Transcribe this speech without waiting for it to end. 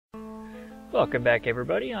Welcome back,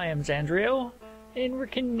 everybody. I am Zzandrio, and we're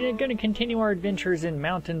going to continue our adventures in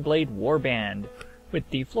Mountain Blade Warband with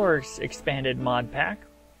the Floris Expanded mod pack.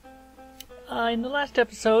 In the last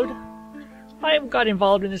episode, I got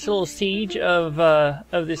involved in this little siege of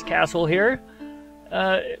this castle here.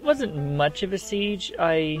 It wasn't much of a siege.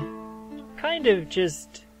 I kind of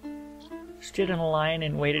just stood in a line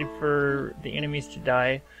and waited for the enemies to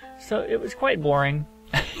die, so it was quite boring.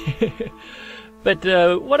 But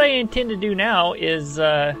what I intend to do now is,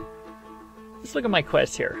 let's look at my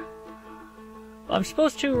quest here. I'm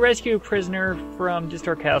supposed to rescue a prisoner from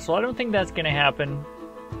Zzandrio Castle. I don't think that's going to happen.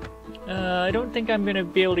 I don't think I'm going to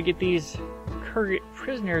be able to get these Khergit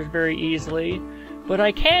prisoners very easily, but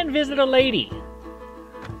I can visit a lady.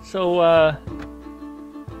 So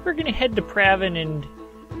we're going to head to Pravin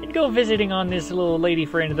and go visiting on this little lady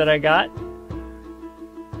friend that I got.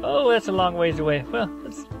 Oh, that's a long ways away. Well,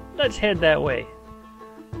 let's head that way.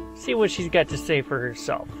 See what she's got to say for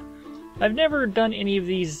herself. I've never done any of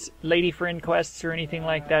these lady friend quests or anything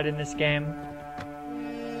like that in this game.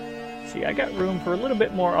 See, I got room for a little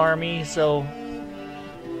bit more army, so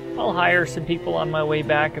I'll hire some people on my way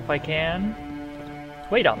back if I can.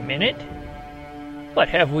 Wait a minute. What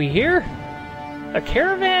have we here? A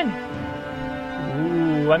caravan?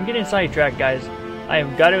 Ooh, I'm getting sidetracked, guys. I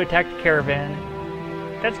have got to attack the caravan.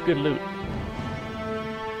 That's good loot.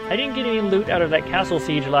 I didn't get any loot out of that castle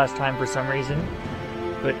siege last time for some reason,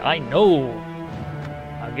 but I know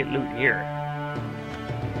I'll get loot here.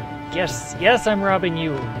 Yes, I'm robbing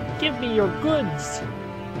you. Give me your goods.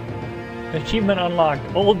 Achievement unlocked.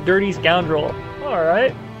 Old dirty scoundrel.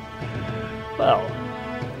 Alright. Well.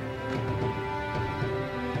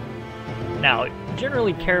 Now,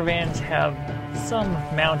 generally caravans have some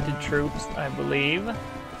mounted troops, I believe.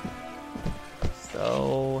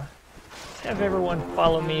 So, let's have everyone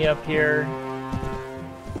follow me up here.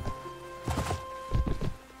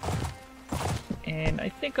 And I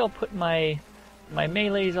think I'll put my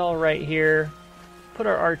melees all right here. Put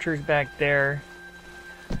our archers back there.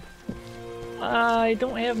 I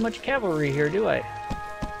don't have much cavalry here, do I?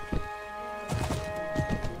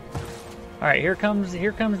 Alright, here comes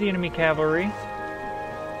the enemy cavalry.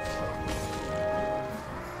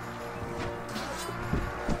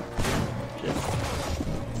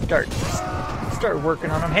 Start working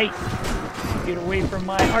on them. Hey, get away from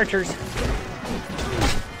my archers.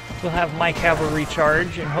 We'll have my cavalry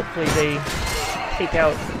charge, and hopefully they take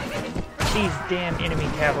out these damn enemy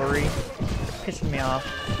cavalry. They're pissing me off.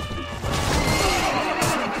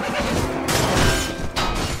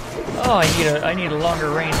 Oh, I need a longer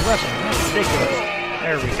range weapon. That's ridiculous.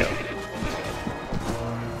 There we go.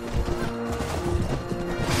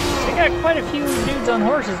 They got quite a few dudes on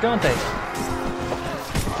horses, don't they?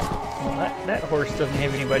 That horse doesn't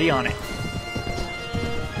have anybody on it.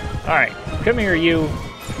 Alright, come here, you.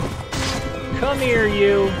 Come here,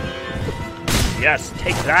 you. Yes,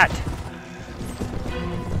 take that.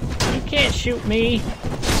 You can't shoot me.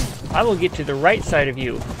 I will get to the right side of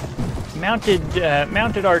you.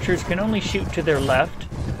 Mounted archers can only shoot to their left.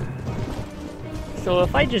 So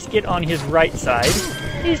if I just get on his right side,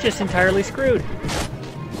 he's just entirely screwed.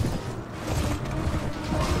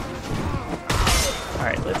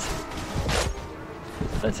 Alright, let's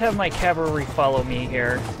have my cavalry follow me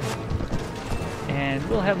here. And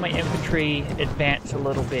we'll have my infantry advance a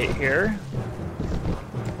little bit here.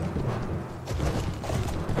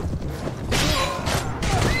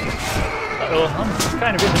 Uh-oh, I'm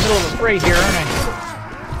kind of in the middle of a fray here, aren't I?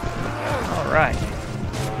 Alright.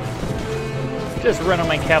 Just running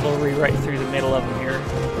my cavalry right through the middle of them here.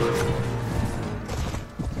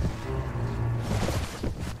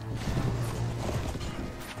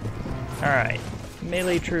 Alright.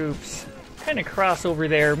 Melee troops kind of cross over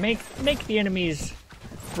there. Make the enemies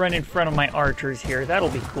run in front of my archers here. That'll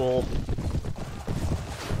be cool.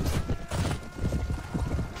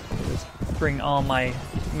 Let's bring all my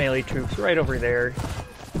melee troops right over there.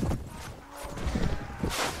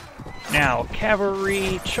 Now,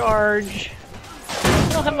 cavalry charge.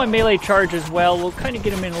 I'll have my melee charge as well. We'll kind of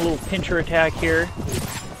get them in a little pincher attack here.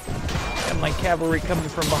 Have my cavalry coming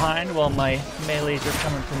from behind while my melees are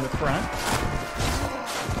coming from the front.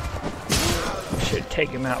 Should take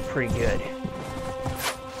him out pretty good.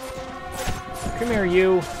 Come here,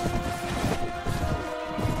 you.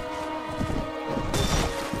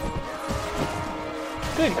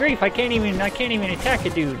 Good grief! I can't even attack a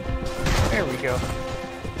dude. There we go.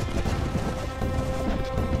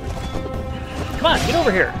 Come on, get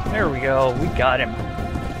over here. There we go. We got him.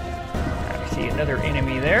 Alright, we see another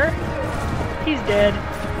enemy there. He's dead.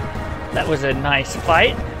 That was a nice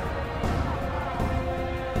fight.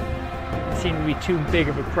 seem to be too big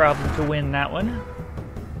of a problem to win that one.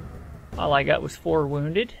 All I got was 4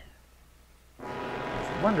 wounded.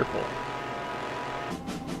 It's wonderful.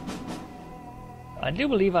 I do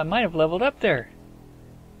believe I might have leveled up there.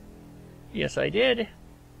 Yes, I did.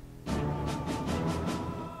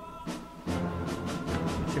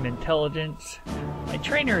 Some intelligence. My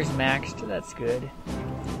trainer is maxed. That's good.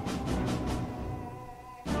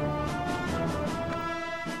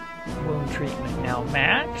 Wound treatment now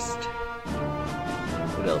maxed.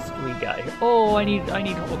 What else do we got here? Oh, I need.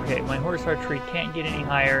 Okay, my horse archery can't get any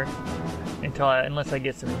higher unless I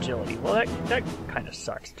get some agility. Well, that kind of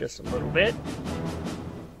sucks just a little bit.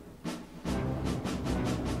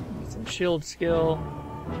 Some shield skill,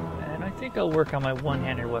 and I think I'll work on my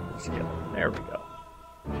one-handed weapon skill. There we go.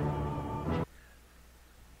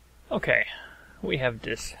 Okay, we have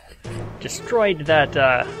destroyed that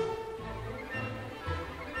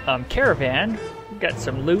caravan. We've got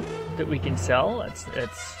some loot that we can sell. That's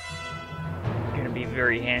going to be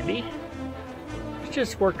very handy. Let's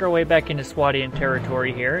just work our way back into Swadian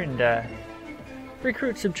territory here and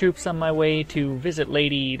recruit some troops on my way to visit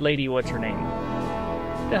Lady. What's her name?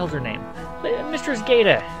 What the hell's her name? Mistress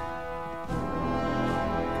Gata.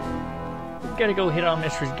 We've got to go hit on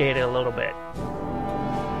Mistress Gata a little bit.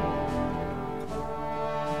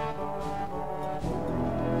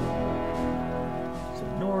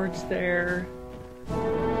 There.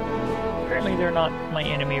 Apparently they're not my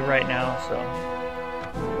enemy right now, so...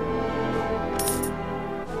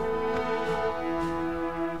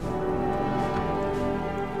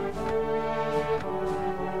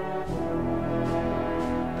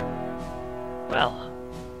 Well,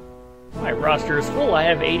 my roster is full. I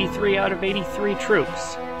have 83 out of 83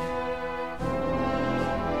 troops.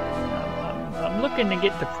 I'm looking to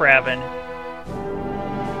get to Pravin.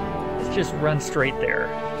 Let's just run straight there.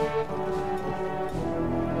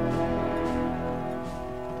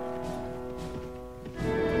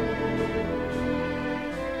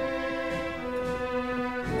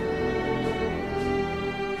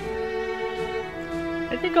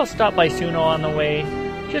 I think I'll stop by Suno on the way,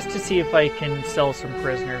 just to see if I can sell some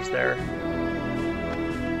prisoners there.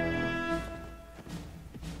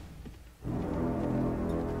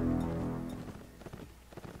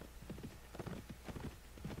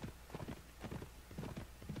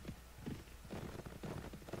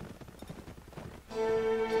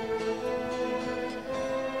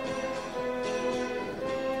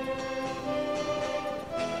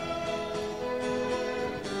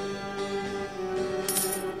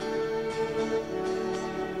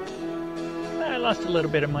 Lost a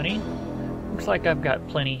little bit of money. Looks like I've got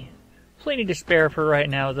plenty to spare for right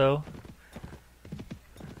now, though.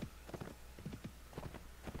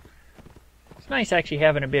 It's nice actually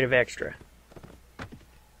having a bit of extra.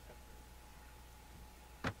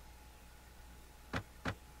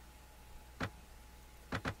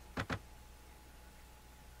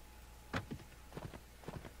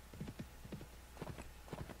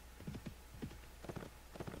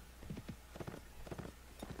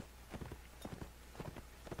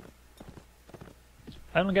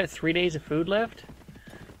 I only got 3 days of food left?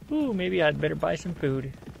 Ooh, maybe I'd better buy some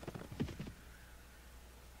food.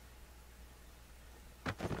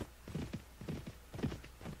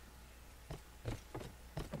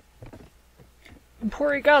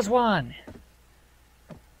 Empori Gazwan!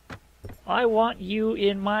 I want you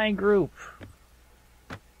in my group.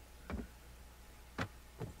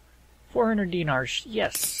 400 dinars,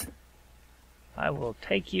 yes. I will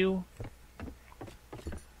take you.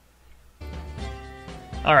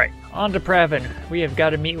 Alright, on to Pravin. We have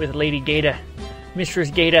got to meet with Lady Gata.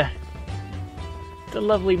 Mistress Gata. The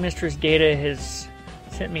lovely Mistress Gata has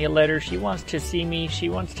sent me a letter. She wants to see me. She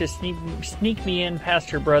wants to sneak me in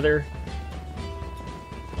past her brother.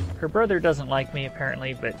 Her brother doesn't like me,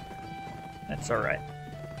 apparently, but that's alright.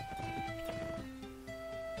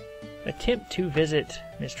 Attempt to visit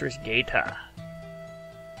Mistress Gata.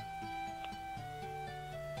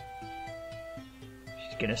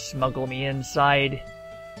 She's gonna smuggle me inside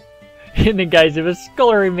in the guise of a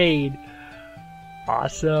scullery maid.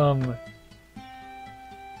 Awesome.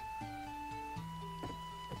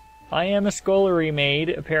 I am a scullery maid,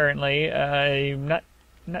 apparently. I'm not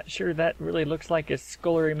sure that really looks like a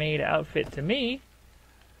scullery maid outfit to me.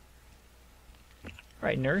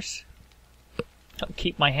 Right, nurse. I'll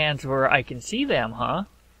keep my hands where I can see them, huh?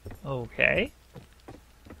 Okay.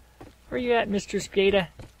 Where you at, Mistress Gata?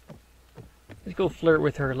 Let's go flirt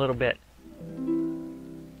with her a little bit.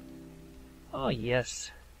 Oh,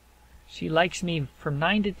 yes. She likes me from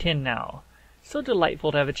 9 to 10 now. So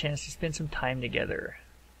delightful to have a chance to spend some time together.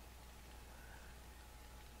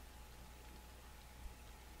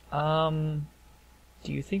 Do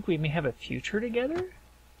you think we may have a future together?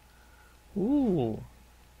 Ooh.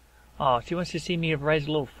 Oh, she wants to see me rise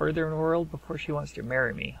a little further in the world before she wants to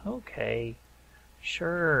marry me. Okay.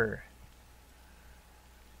 Sure.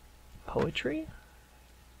 Poetry?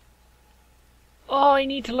 Oh, I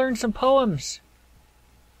need to learn some poems.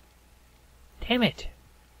 Damn it.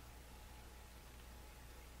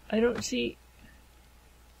 I don't see...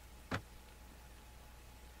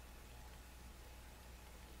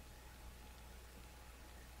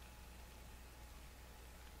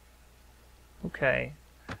 Okay.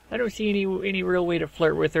 I don't see any real way to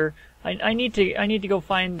flirt with her. I need to go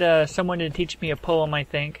find someone to teach me a poem, I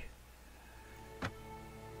think.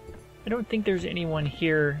 I don't think there's anyone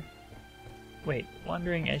here. Wait,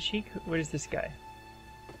 Wandering Eshik? What is this guy?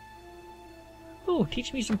 Ooh,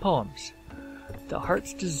 teach me some poems. The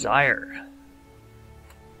Heart's Desire.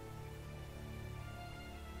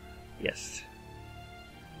 Yes.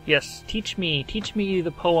 Yes, teach me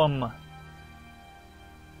the poem.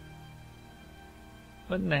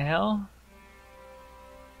 What in the hell?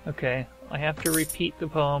 Okay, I have to repeat the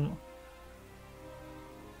poem.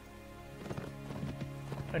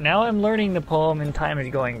 But now I'm learning the poem and time is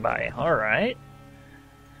going by. Alright.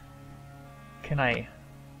 Can I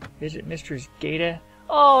visit Mistress Gata?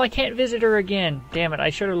 Oh, I can't visit her again. Damn it, I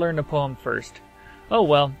should have learned the poem first. Oh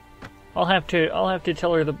well. I'll have to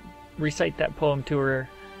tell her to recite that poem to her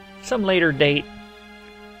some later date.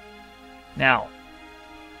 Now,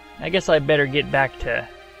 I guess I better get back to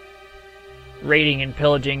raiding and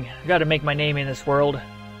pillaging. I've got to make my name in this world.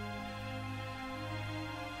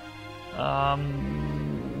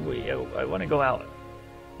 I want to go out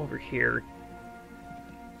over here.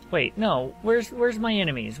 Wait, no. Where's my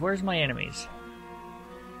enemies? Where's my enemies?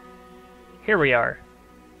 Here we are.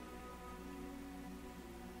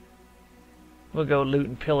 We'll go loot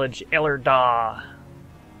and pillage Elerda.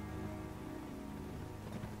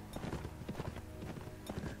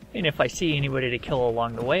 And if I see anybody to kill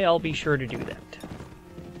along the way, I'll be sure to do that.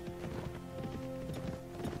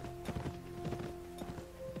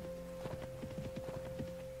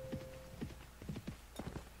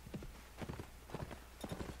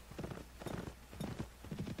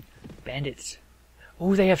 Bandits.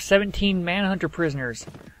 Oh, they have 17 manhunter prisoners.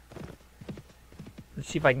 Let's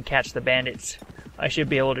see if I can catch the bandits. I should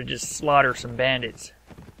be able to just slaughter some bandits.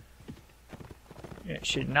 It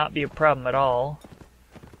should not be a problem at all.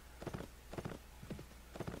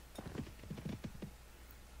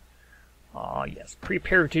 Ah, yes.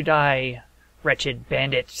 Prepare to die, wretched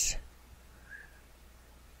bandits.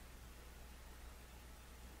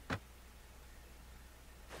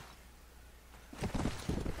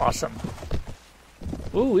 Awesome.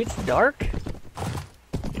 Ooh, it's dark.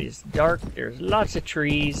 It is dark. There's lots of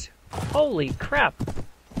trees. Holy crap.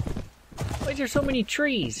 Why is there so many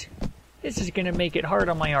trees? This is going to make it hard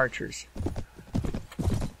on my archers.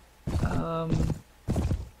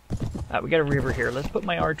 We got a river here. Let's put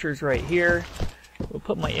my archers right here. We'll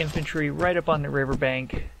put my infantry right up on the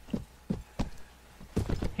riverbank.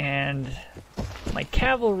 And my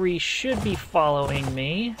cavalry should be following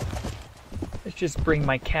me. Let's just bring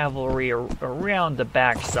my cavalry around the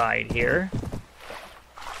backside here.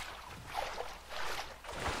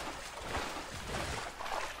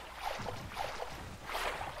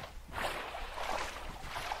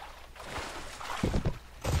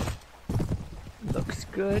 Looks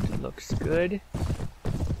good, looks good.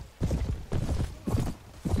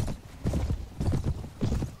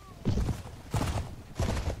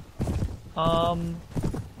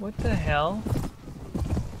 What the hell?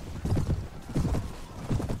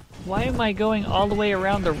 Why am I going all the way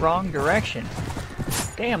around the wrong direction?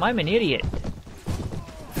 Damn, I'm an idiot.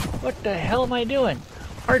 What the hell am I doing?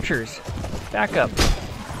 Archers, back up.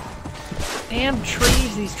 Damn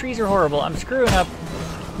trees, these trees are horrible. I'm screwing up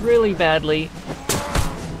really badly.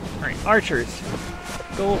 Alright, archers,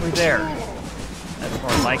 go over there. That's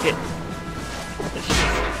more like it.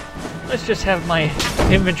 Let's just have my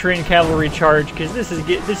infantry and cavalry charge, because this is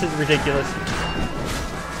ridiculous.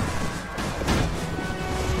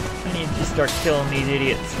 I need to start killing these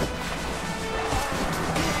idiots.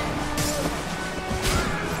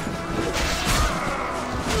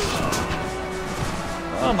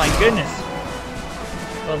 Oh my goodness.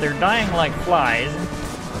 Well, they're dying like flies.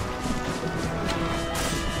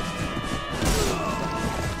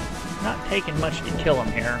 Not taking much to kill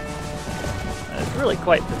them here. It's really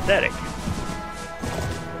quite pathetic.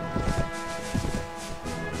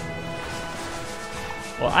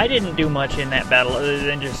 Well, I didn't do much in that battle other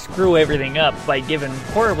than just screw everything up by giving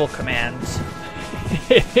horrible commands.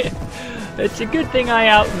 It's a good thing I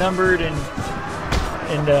outnumbered and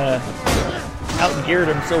outgeared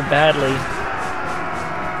him so badly.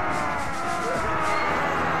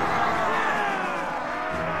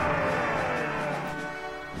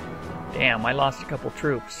 Damn, I lost a couple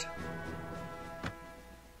troops.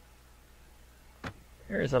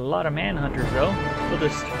 There's a lot of manhunters, though. We'll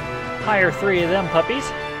just hire 3 of them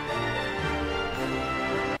puppies.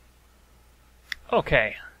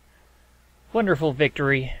 Okay. Wonderful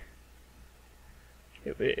victory.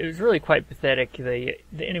 It was really quite pathetic. The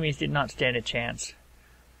enemies did not stand a chance.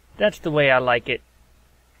 That's the way I like it.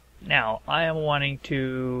 Now, I am wanting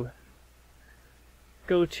to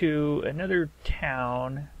go to another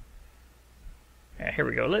town. Here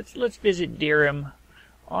we go. Let's visit Zzandrio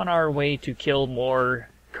on our way to kill more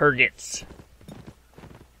Khergits.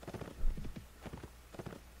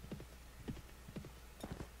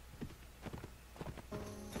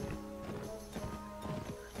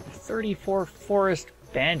 "34 forest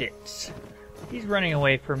bandits." He's running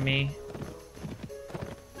away from me.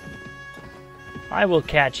 I will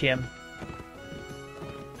catch him.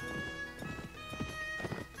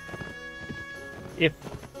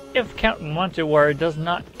 If Count Montewar does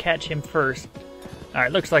not catch him first.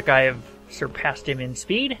 Alright, looks like I have surpassed him in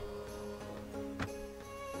speed.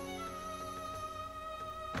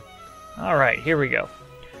 Alright, here we go.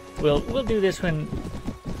 We'll do this one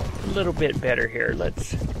a little bit better here.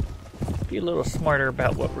 Let's be a little smarter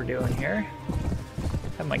about what we're doing here.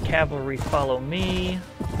 Have my cavalry follow me.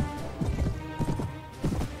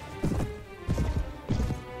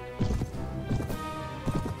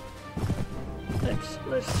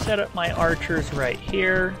 Let's set up my archers right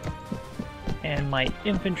here, and my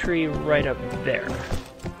infantry right up there.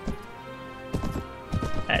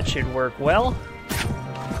 That should work well.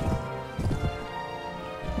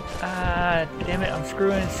 Ah, damn it, I'm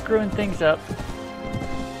screwing things up.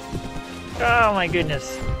 Oh my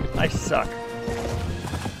goodness, I suck.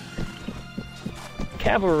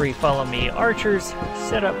 Cavalry follow me. Archers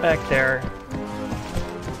set up back there.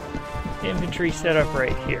 Infantry set up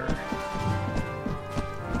right here.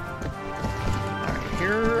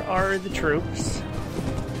 Here are the troops.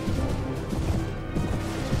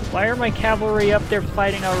 Why are my cavalry up there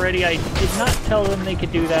fighting already? I did not tell them they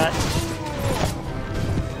could do that.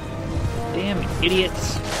 Damn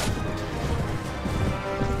idiots.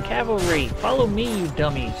 Cavalry, follow me, you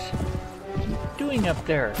dummies. What are you doing up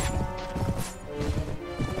there?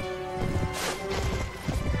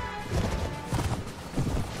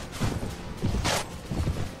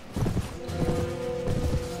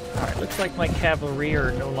 Looks like my cavalry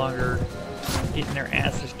are no longer getting their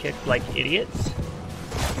asses kicked like idiots.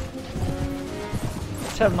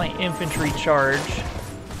 Let's have my infantry charge.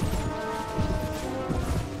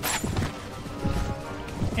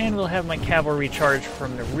 And we'll have my cavalry charge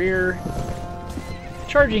from the rear.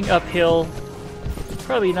 Charging uphill,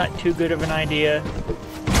 probably not too good of an idea.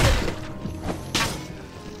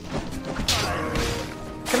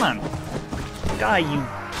 Come on. Die, you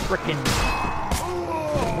frickin'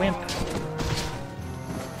 wimp.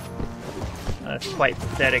 That's quite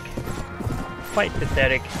pathetic. Quite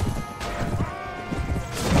pathetic.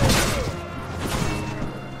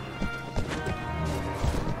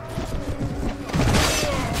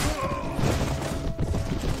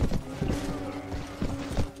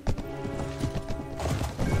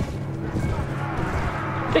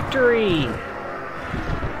 Victory!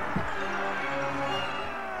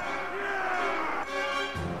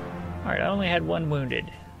 Alright, I only had 1 wounded.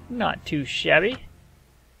 Not too shabby.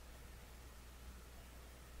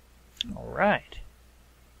 Alright.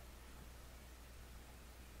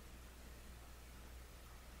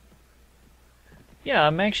 Yeah,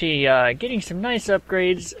 I'm actually getting some nice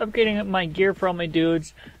upgrades, upgrading up my gear for all my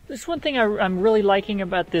dudes. This one thing I'm really liking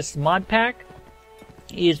about this mod pack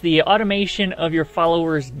is the automation of your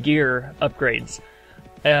followers' gear upgrades.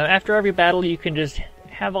 After every battle, you can just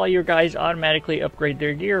have all your guys automatically upgrade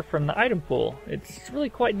their gear from the item pool. It's really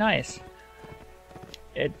quite nice.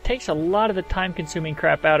 It takes a lot of the time-consuming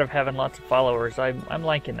crap out of having lots of followers. I'm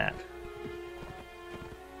liking that.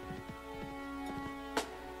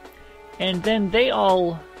 And then they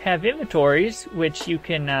all have inventories, which you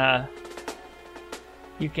can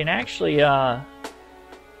actually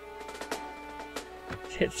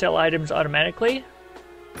hit sell items automatically,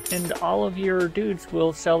 and all of your dudes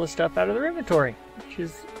will sell the stuff out of their inventory, which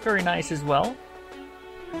is very nice as well.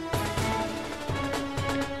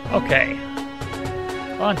 Okay,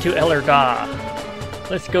 on to Elerda.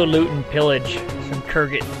 Let's go loot and pillage some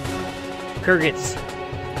Khergits.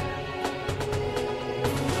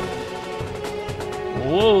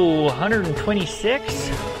 Whoa, 126?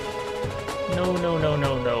 No, no, no,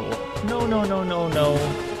 no, no. No, no, no, no, no.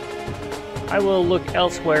 I will look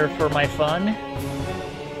elsewhere for my fun.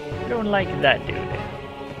 Don't like that dude.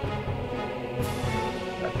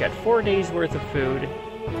 I've got 4 days worth of food.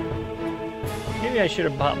 Maybe I should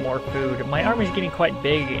have bought more food. My army's getting quite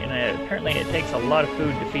big, and apparently it takes a lot of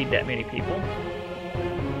food to feed that many people.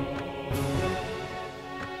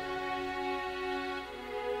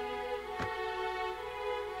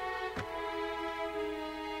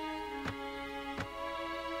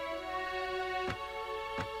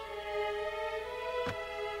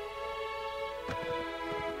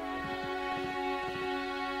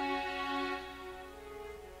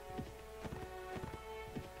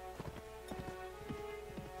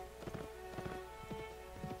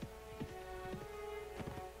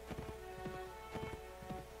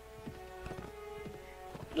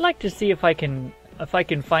 I'd like to see if I can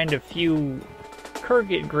find a few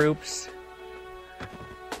Khergit groups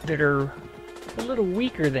that are a little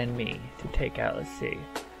weaker than me to take out. Let's see.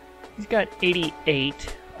 He's got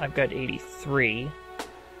 88. I've got 83.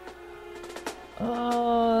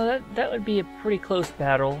 That would be a pretty close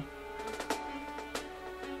battle.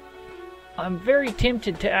 I'm very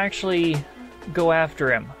tempted to actually go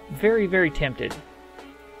after him. Very, very tempted.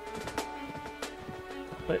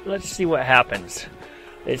 But let's see what happens.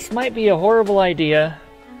 This might be a horrible idea.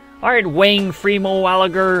 Alright, Wang Fremo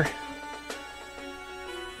Walliger.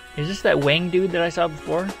 Is this that Wang dude that I saw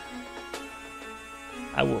before?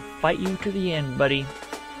 I will fight you to the end, buddy.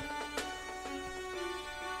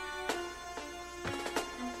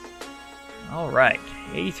 Alright,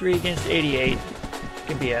 83 against 88. It's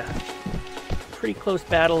gonna be a pretty close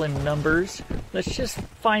battle in numbers. Let's just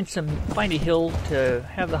find a hill to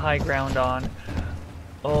have the high ground on.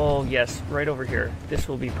 Oh yes, right over here. This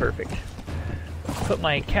will be perfect. Put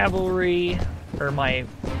my cavalry, or my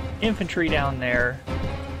infantry down there.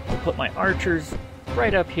 I'll put my archers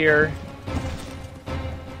right up here.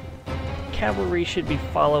 Cavalry should be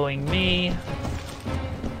following me.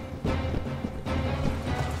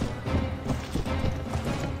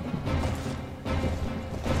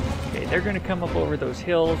 Okay, they're gonna come up over those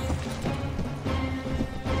hills.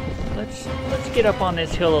 Let's get up on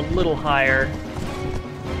this hill a little higher.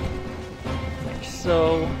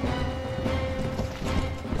 So,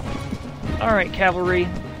 alright, cavalry.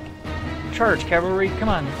 Charge, cavalry, come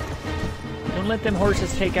on. Don't let them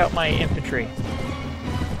horses take out my infantry.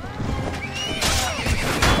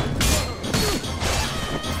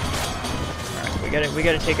 Alright, we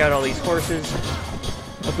gotta take out all these horses.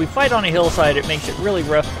 If we fight on a hillside, it makes it really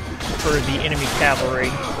rough for the enemy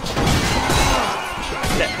cavalry.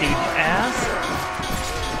 That dude's ass.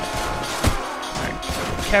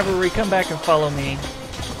 Cavalry, come back and follow me.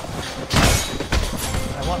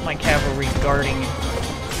 I want my cavalry guarding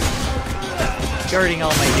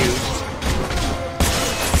all my dudes.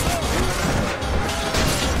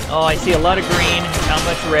 Oh, I see a lot of green, not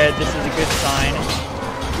much red. This is a good sign.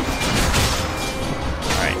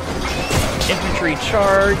 Alright. Infantry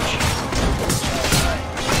charge.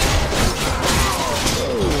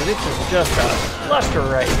 Ooh, this is just a cluster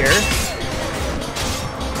right here.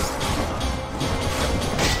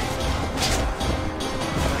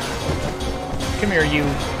 Come here, you.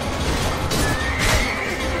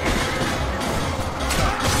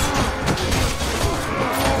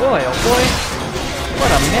 Boy, oh boy. What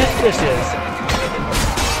a mess this is.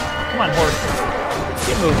 Come on, horse.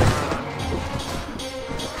 Get moving.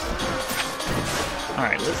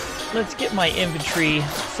 Alright, let's get my infantry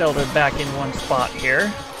settled back in one spot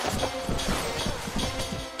here.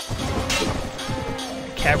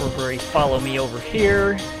 Cavalry follow me over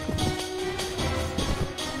here.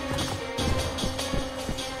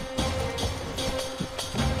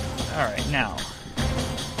 Alright, now.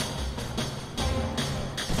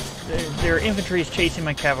 Their infantry is chasing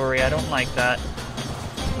my cavalry. I don't like that.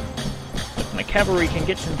 My cavalry can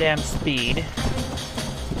get some damn speed.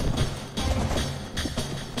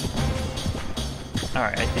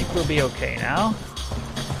 Alright, I think we'll be okay now.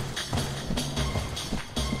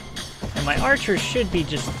 And my archers should be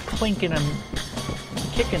just clinking them,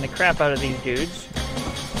 kicking the crap out of these dudes.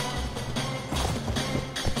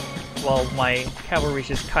 While my cavalry's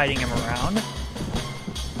just kiting him around.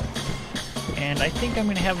 And I think I'm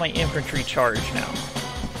going to have my infantry charge now.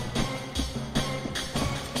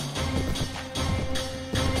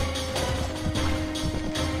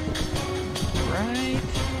 Right.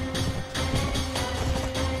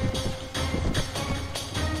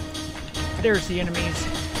 There's the enemies.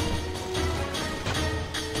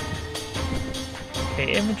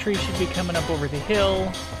 Okay, infantry should be coming up over the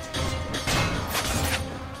hill.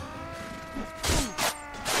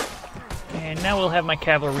 And now we'll have my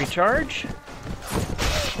cavalry charge.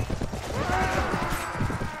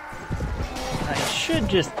 I should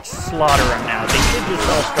just slaughter them now. They should just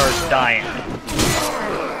all start dying.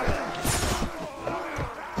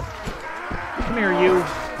 Come here, you.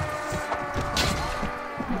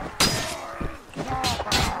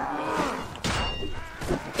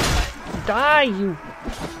 Die, you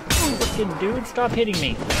fucking dude. Stop hitting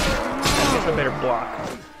me. I guess I better block.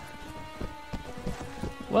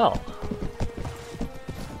 Well,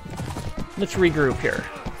 let's regroup here.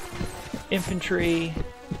 Infantry,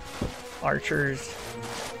 archers,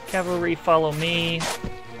 cavalry follow me.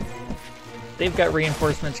 They've got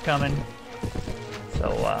reinforcements coming. So,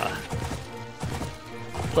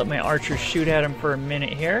 let my archers shoot at them for a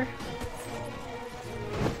minute here.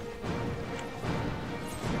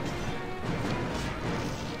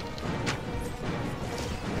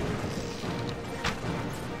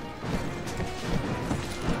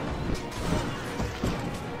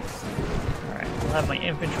 I'll have my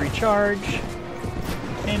infantry charge,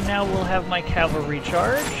 and now we'll have my cavalry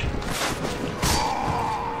charge.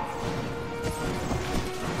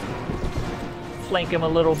 Flank him a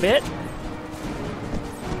little bit.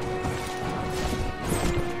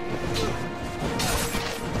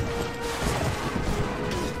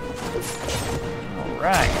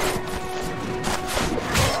 Alright.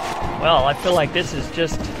 Well, I feel like this is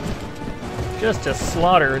just a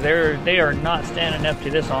slaughter. They are not standing up to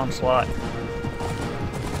this onslaught.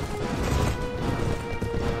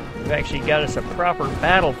 We've actually got us a proper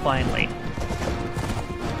battle finally.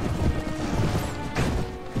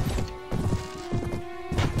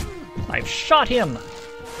 I've shot him!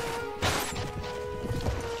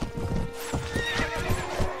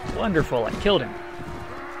 Wonderful, I killed him.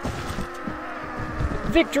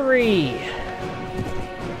 Victory!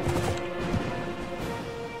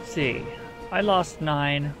 Let's see. I lost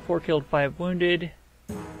 9, 4 killed, 5 wounded.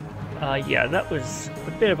 Yeah, that was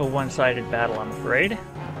a bit of a one-sided battle, I'm afraid.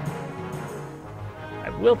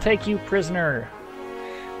 We'll take you prisoner.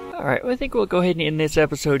 Alright, well, I think we'll go ahead and end this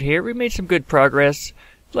episode here. We made some good progress.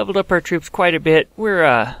 Leveled up our troops quite a bit.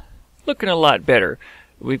 We're looking a lot better.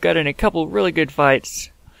 We've got in a couple really good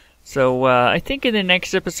fights. So I think in the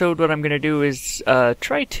next episode what I'm going to do is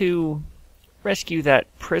try to rescue that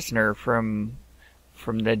prisoner from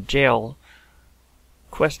the jail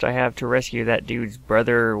quest I have to rescue that dude's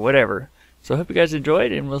brother or whatever. So I hope you guys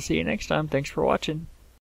enjoyed, and we'll see you next time. Thanks for watching.